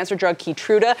that cancer drug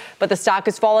Keytruda, but the stock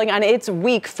is falling on its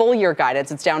weak full-year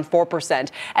guidance. It's down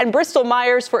 4%. And Bristol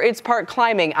Myers, for its part,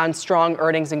 climbing on strong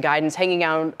earnings and guidance, hanging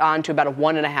on to about a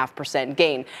 1.5%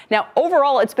 gain. Now,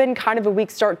 overall, it's been kind of a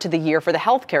weak start to the year for the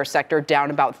healthcare sector,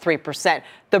 down about 3%.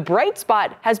 The bright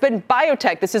spot has been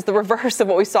biotech. This is the reverse of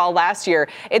what we saw last year.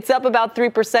 It's up about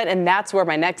 3%, and that's where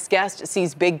my next guest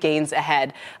sees big gains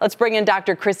ahead. Let's bring in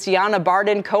Dr. Christiana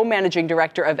Barden, co-managing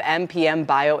director of MPM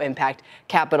BioImpact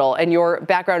Capital. And your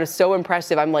background is so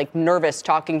impressive. I'm like nervous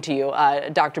talking to you,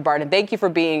 Dr. Barden. Thank you for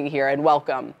being here and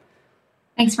welcome.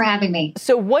 Thanks for having me.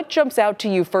 So what jumps out to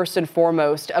you first and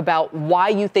foremost about why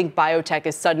you think biotech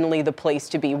is suddenly the place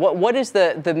to be? What is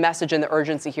the message and the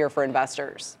urgency here for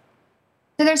investors?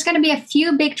 So there's going to be a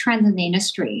few big trends in the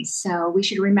industry. So we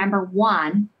should remember,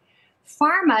 one,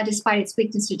 pharma, despite its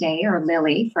weakness today, or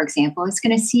Lilly, for example, is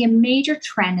going to see a major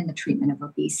trend in the treatment of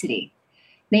obesity.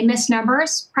 They miss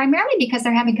numbers primarily because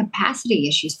they're having capacity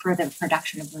issues for the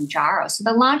production of Mounjaro. So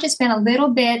the launch has been a little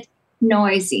bit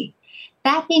noisy.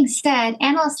 That being said,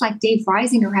 analysts like Dave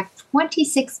Reisinger have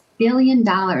 $26 billion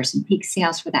in peak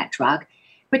sales for that drug,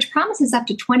 which promises up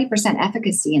to 20%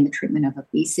 efficacy in the treatment of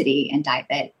obesity and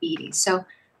diabetes. So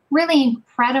really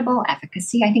incredible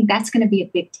efficacy. I think that's going to be a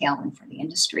big tailwind for the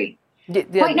industry.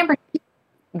 Point number two.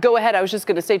 Go ahead. I was just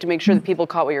going to say, to make sure that people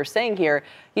caught what you're saying here,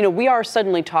 you know, we are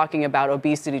suddenly talking about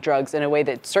obesity drugs in a way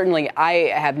that certainly I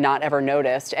have not ever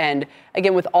noticed. And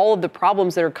again, with all of the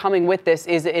problems that are coming with this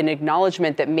is an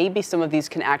acknowledgement that maybe some of these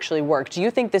can actually work. Do you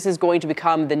think this is going to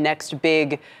become the next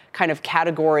big kind of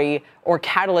category or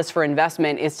catalyst for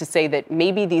investment, is to say that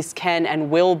maybe these can and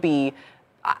will be,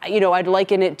 you know, I'd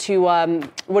liken it to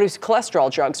what is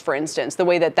cholesterol drugs, for instance, the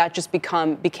way that just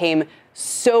became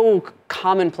so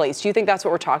commonplace. Do you think that's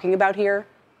what we're talking about here?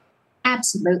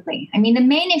 Absolutely. I mean, the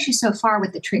main issue so far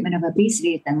with the treatment of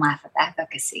obesity has been lack of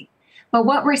efficacy. But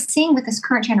what we're seeing with this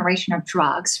current generation of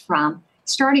drugs, from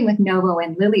starting with Novo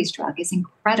and Lilly's drug, is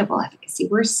incredible efficacy.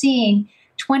 We're seeing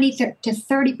 20 to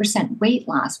 30% weight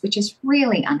loss, which is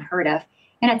really unheard of.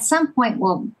 And at some point,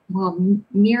 will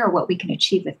mirror what we can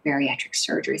achieve with bariatric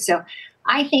surgery. So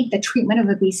I think the treatment of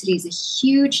obesity is a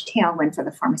huge tailwind for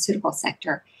the pharmaceutical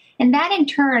sector. And that, in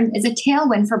turn, is a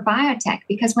tailwind for biotech,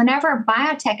 because whenever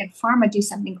biotech and pharma do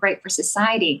something great for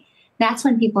society, that's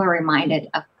when people are reminded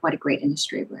of what a great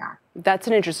industry we are. That's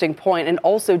an interesting point. And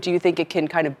also, do you think it can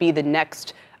kind of be the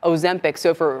next Ozempic?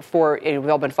 So for we've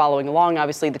all been following along,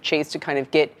 obviously, the chase to kind of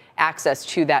get access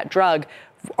to that drug.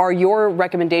 Are your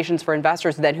recommendations for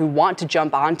investors then who want to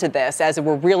jump onto this, as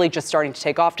we're really just starting to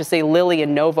take off, to say Lilly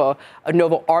and Novo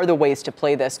are the ways to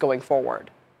play this going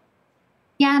forward?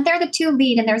 Yeah, they're the two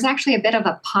lead, and there's actually a bit of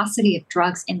a paucity of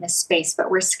drugs in this space,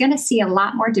 but we're going to see a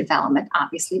lot more development,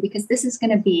 obviously, because this is going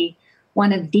to be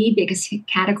one of the biggest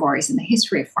categories in the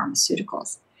history of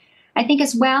pharmaceuticals. I think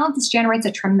as well, this generates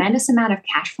a tremendous amount of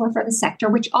cash flow for the sector,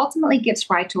 which ultimately gives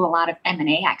rise to a lot of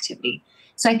M&A activity.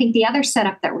 So I think the other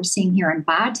setup that we're seeing here in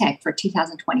biotech for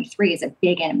 2023 is a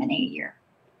big M&A year.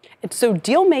 And so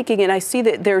deal making, and I see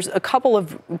that there's a couple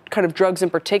of kind of drugs in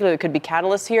particular that could be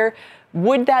catalysts here.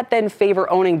 Would that then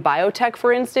favor owning biotech,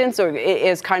 for instance, or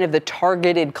is kind of the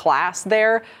targeted class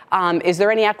there? Is there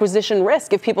any acquisition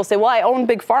risk if people say, well, I own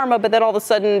big pharma, but then all of a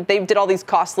sudden they did all these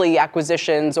costly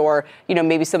acquisitions, or,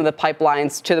 maybe some of the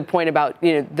pipelines, to the point about,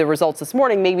 the results this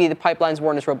morning, maybe the pipelines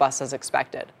weren't as robust as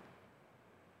expected?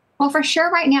 Well, for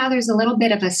sure, right now, there's a little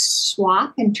bit of a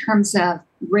swap in terms of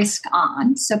risk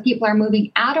on. So people are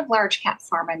moving out of large cap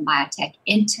pharma and biotech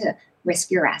into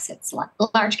riskier assets,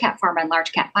 large cap pharma and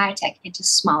large cap biotech into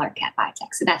smaller cap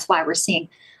biotech. So that's why we're seeing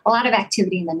a lot of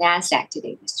activity in the NASDAQ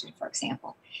today, for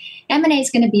example. M&A is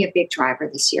going to be a big driver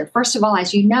this year. First of all,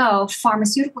 as you know,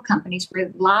 pharmaceutical companies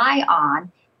rely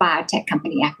on biotech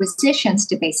company acquisitions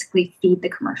to basically feed the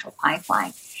commercial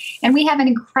pipeline. And we have an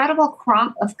incredible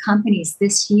crop of companies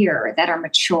this year that are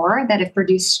mature, that have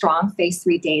produced strong phase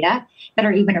 3 data, that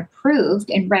are even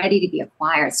approved and ready to be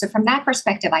acquired. So from that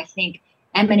perspective, I think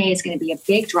M&A is going to be a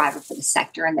big driver for the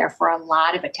sector, and therefore a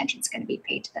lot of attention is going to be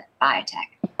paid to the biotech.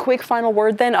 Quick final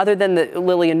word then, other than the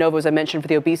Lilly and Novo, as I mentioned, for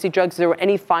the obesity drugs, is there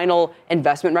any final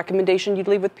investment recommendation you'd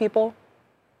leave with people?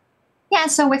 Yeah,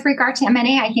 so with regard to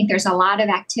M&A, I think there's a lot of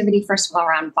activity, first of all,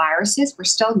 around viruses. We're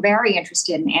still very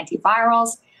interested in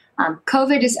antivirals.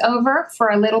 COVID is over for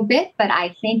a little bit, but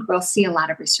I think we'll see a lot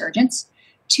of resurgence.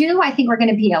 2, I think we're going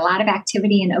to be a lot of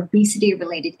activity in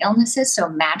obesity-related illnesses. So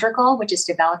Madrigal, which is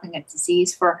developing a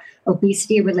disease for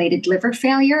obesity-related liver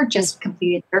failure, just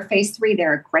completed their phase 3.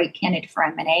 They're a great candidate for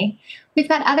M&A. We've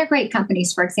got other great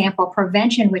companies, for example,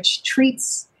 Prevention, which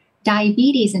treats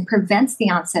diabetes and prevents the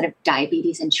onset of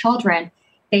diabetes in children.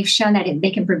 They've shown that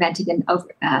they can prevent it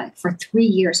for 3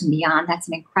 years and beyond. That's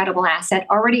an incredible asset,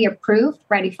 already approved,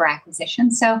 ready for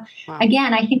acquisition. So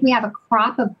again, I think we have a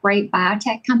crop of great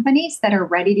biotech companies that are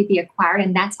ready to be acquired,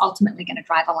 and that's ultimately going to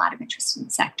drive a lot of interest in the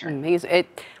sector. Amazing.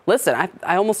 Listen,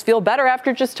 I almost feel better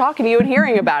after just talking to you and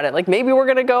hearing about it. Like maybe we're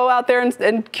going to go out there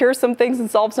and cure some things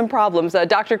and solve some problems.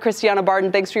 Dr. Christiana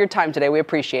Barton, thanks for your time today. We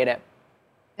appreciate it.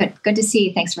 Good to see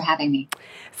you. Thanks for having me.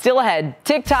 Still ahead,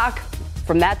 TikTok.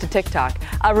 From that to TikTok,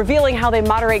 revealing how they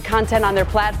moderate content on their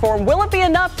platform. Will it be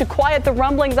enough to quiet the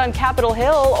rumblings on Capitol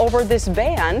Hill over this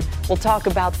ban? We'll talk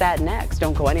about that next.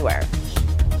 Don't go anywhere.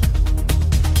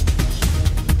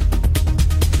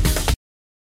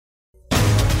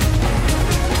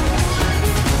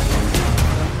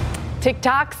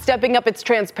 TikTok stepping up its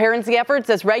transparency efforts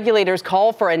as regulators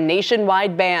call for a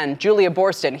nationwide ban. Julia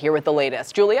Borston here with the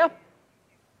latest. Julia?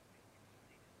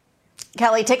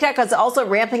 Kelly, TikTok is also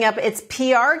ramping up its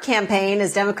PR campaign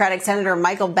as Democratic Senator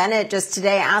Michael Bennet just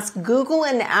today asked Google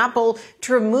and Apple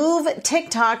to remove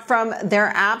TikTok from their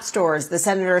app stores. The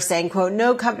senator saying, quote,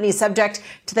 no company subject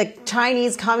to the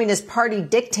Chinese Communist Party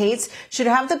dictates should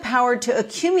have the power to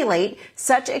accumulate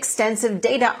such extensive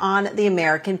data on the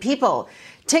American people.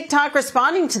 TikTok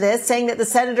responding to this, saying that the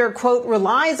senator, quote,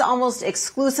 relies almost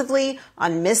exclusively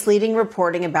on misleading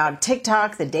reporting about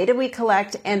TikTok, the data we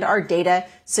collect, and our data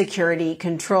security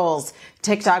controls.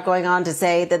 TikTok going on to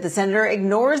say that the senator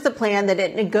ignores the plan that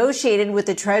it negotiated with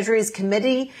the Treasury's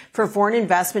Committee for Foreign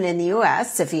Investment in the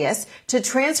U.S., CFIUS, to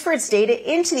transfer its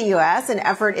data into the U.S., an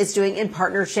effort it's doing in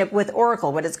partnership with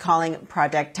Oracle, what it's calling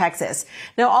Project Texas.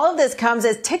 Now, all of this comes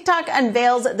as TikTok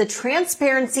unveils the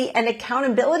Transparency and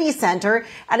Accountability Center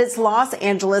at its Los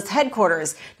Angeles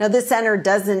headquarters. Now, this center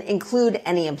doesn't include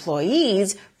any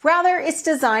employees. Rather, it's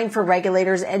designed for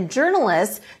regulators and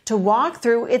journalists to walk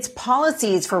through its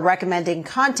policies for recommending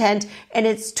content and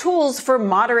its tools for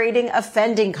moderating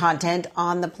offending content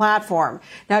on the platform.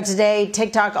 Now, today,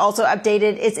 TikTok also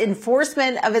updated its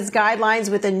enforcement of its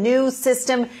guidelines with a new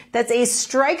system that's a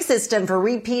strike system for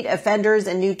repeat offenders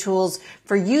and new tools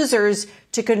for users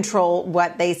to control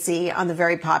what they see on the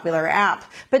very popular app.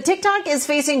 But TikTok is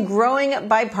facing growing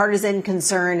bipartisan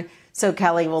concern. So,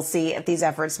 Kelly, we'll see if these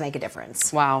efforts make a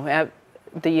difference. Wow.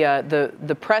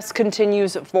 The press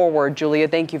continues forward. Julia,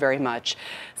 thank you very much.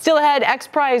 Still ahead, X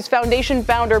Prize Foundation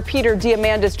founder Peter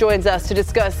Diamandis joins us to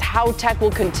discuss how tech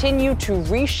will continue to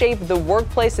reshape the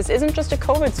workplace. This isn't just a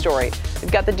COVID story.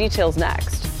 We've got the details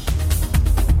next.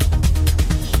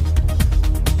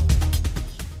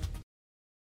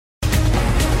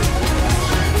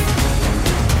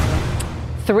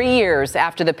 3 years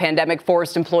after the pandemic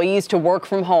forced employees to work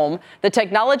from home, the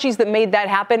technologies that made that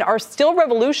happen are still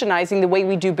revolutionizing the way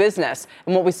we do business.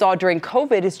 And what we saw during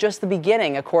COVID is just the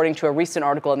beginning, according to a recent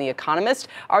article in The Economist.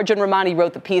 Arjun Ramani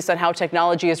wrote the piece on how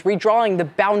technology is redrawing the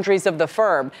boundaries of the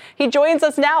firm. He joins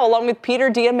us now along with Peter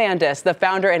Diamandis, the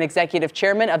founder and executive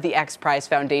chairman of the X Prize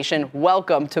Foundation.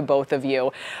 Welcome to both of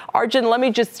you. Arjun, let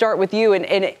me just start with you. And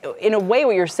in a way,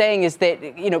 what you're saying is that,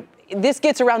 this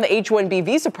gets around the H-1B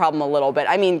visa problem a little bit.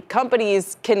 I mean,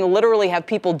 companies can literally have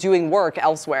people doing work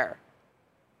elsewhere.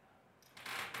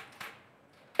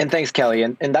 And thanks, Kelly.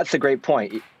 And that's a great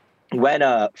point. When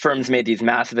firms made these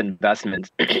massive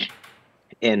investments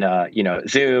in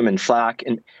Zoom and Slack,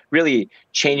 and really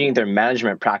changing their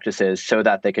management practices so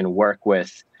that they can work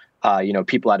with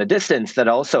people at a distance, that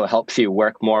also helps you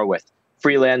work more with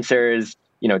freelancers,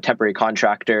 temporary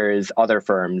contractors, other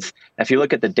firms. If you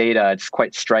look at the data, it's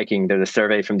quite striking. There's a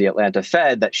survey from the Atlanta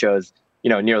Fed that shows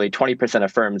nearly 20%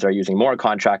 of firms are using more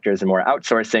contractors and more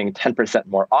outsourcing, 10%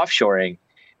 more offshoring.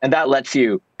 And that lets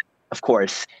you, of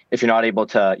course, if you're not able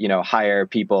to, hire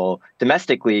people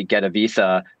domestically, get a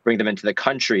visa, bring them into the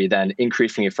country, then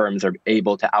increasingly firms are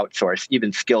able to outsource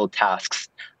even skilled tasks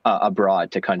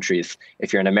abroad to countries.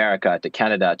 If you're in America, to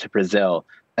Canada, to Brazil,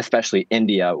 especially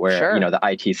India, where the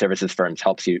IT services firms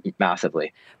helps you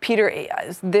massively. Peter,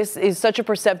 this is such a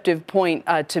perceptive point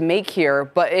to make here,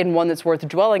 but in one that's worth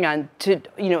dwelling on.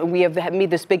 We have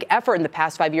made this big effort in the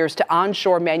past 5 years to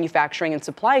onshore manufacturing and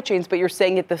supply chains, but you're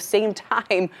saying at the same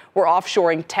time we're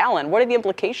offshoring talent. What are the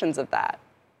implications of that?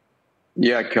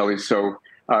 Yeah, Kelly. So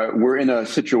we're in a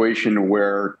situation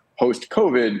where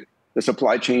post-COVID, the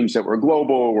supply chains that were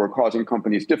global were causing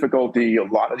companies difficulty. A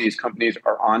lot of these companies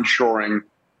are onshoring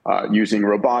using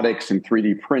robotics and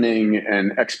 3D printing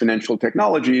and exponential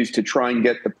technologies to try and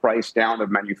get the price down of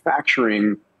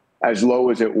manufacturing as low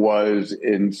as it was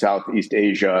in Southeast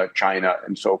Asia, China,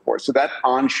 and so forth. So that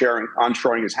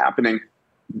onshoring is happening.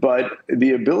 But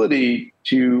the ability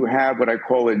to have what I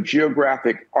call a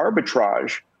geographic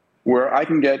arbitrage, where I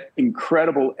can get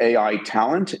incredible AI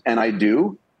talent, and I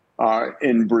do,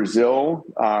 in Brazil,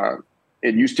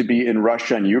 it used to be in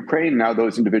Russia and Ukraine. Now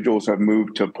those individuals have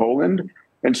moved to Poland.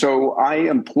 And so I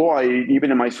employ,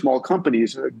 even in my small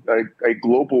companies, a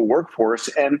global workforce.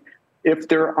 And if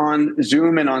they're on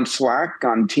Zoom and on Slack,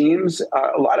 on Teams,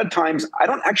 a lot of times I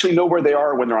don't actually know where they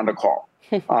are when they're on the call.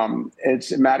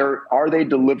 It's a matter, are they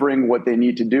delivering what they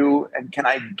need to do? And can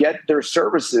I get their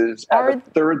services at a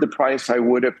third the price I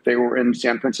would if they were in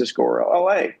San Francisco or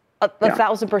LA?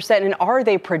 1,000%. And are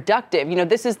they productive?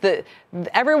 This is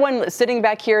everyone sitting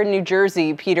back here in New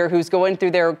Jersey, Peter, who's going through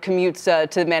their commutes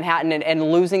to Manhattan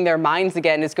and losing their minds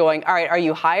again, is going, all right, are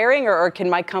you hiring or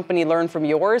can my company learn from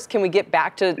yours? Can we get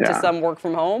back to some work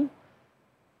from home?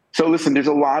 So listen, there's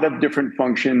a lot of different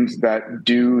functions that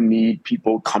do need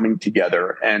people coming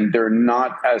together, and they're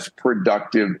not as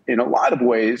productive in a lot of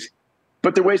ways,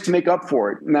 but there are ways to make up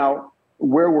for it. Now,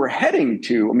 where we're heading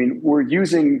to, we're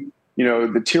using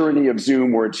the tyranny of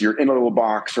Zoom, where it's you're in a little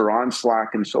box, or on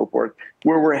Slack and so forth,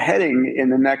 where we're heading in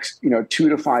the next 2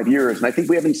 to 5 years. And I think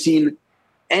we haven't seen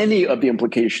any of the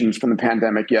implications from the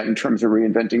pandemic yet in terms of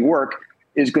reinventing work,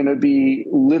 is going to be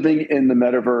living in the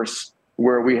metaverse,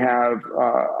 where we have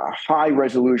high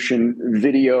resolution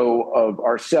video of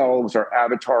ourselves, our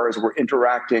avatars, we're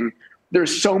interacting.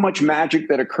 There's so much magic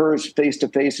that occurs face to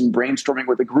face and brainstorming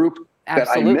with a group that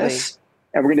I miss.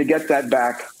 And we're going to get that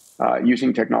back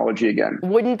using technology again.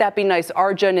 Wouldn't that be nice?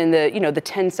 Arjun, in the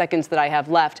 10 seconds that I have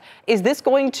left, is this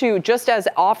going to, just as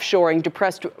offshoring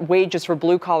depressed wages for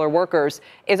blue collar workers,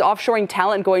 is offshoring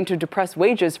talent going to depress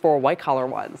wages for white collar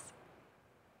ones?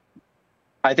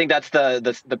 I think that's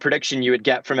the prediction you would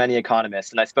get from any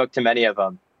economist, and I spoke to many of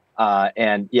them.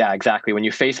 And yeah, exactly. When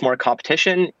you face more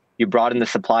competition, you broaden the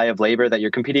supply of labor that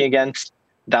you're competing against.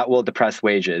 That will depress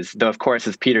wages. Though, of course,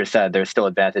 as Peter said, there's still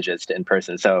advantages to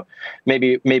in-person. So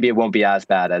maybe it won't be as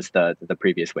bad as the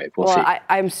previous wave. We'll see.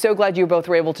 I'm so glad you both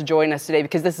were able to join us today,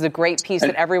 because this is a great piece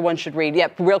that everyone should read. Yeah,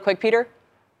 real quick, Peter.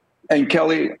 And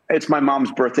Kelly, it's my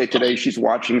mom's birthday today. She's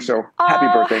watching, so happy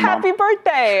birthday, Mom. Happy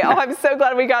birthday. I'm so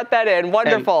glad we got that in.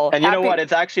 Wonderful. And you know what?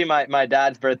 It's actually my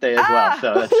dad's birthday as well,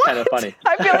 so that's kind of funny.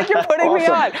 I feel like you're putting me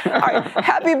on. All right.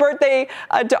 Happy birthday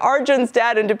to Arjun's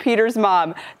dad and to Peter's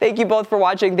mom. Thank you both for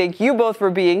watching. Thank you both for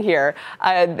being here.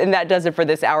 And that does it for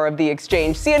this hour of The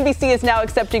Exchange. CNBC is now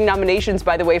accepting nominations,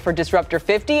 by the way, for Disruptor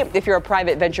 50. If you're a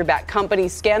private venture-backed company,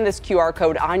 scan this QR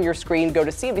code on your screen. Go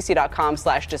to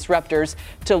cnbc.com/disruptors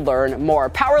to learn more.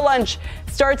 Power Lunch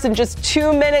starts in just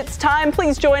 2 minutes time.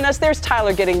 Please join us. There's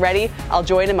Tyler getting ready. I'll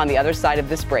join him on the other side of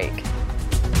this break.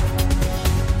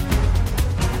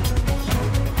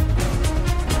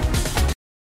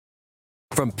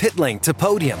 From pit lane to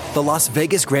podium, the Las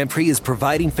Vegas Grand Prix is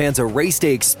providing fans a race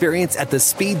day experience at the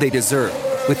speed they deserve.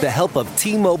 With the help of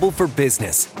T-Mobile for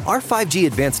Business, our 5G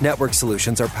advanced network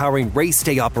solutions are powering race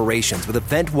day operations with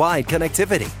event-wide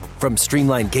connectivity. From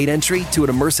streamlined gate entry to an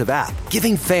immersive app,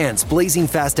 giving fans blazing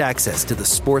fast access to the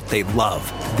sport they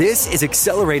love. This is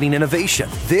accelerating innovation.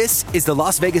 This is the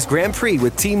Las Vegas Grand Prix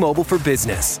with T-Mobile for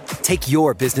Business. Take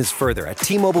your business further at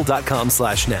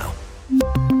T-Mobile.com/now.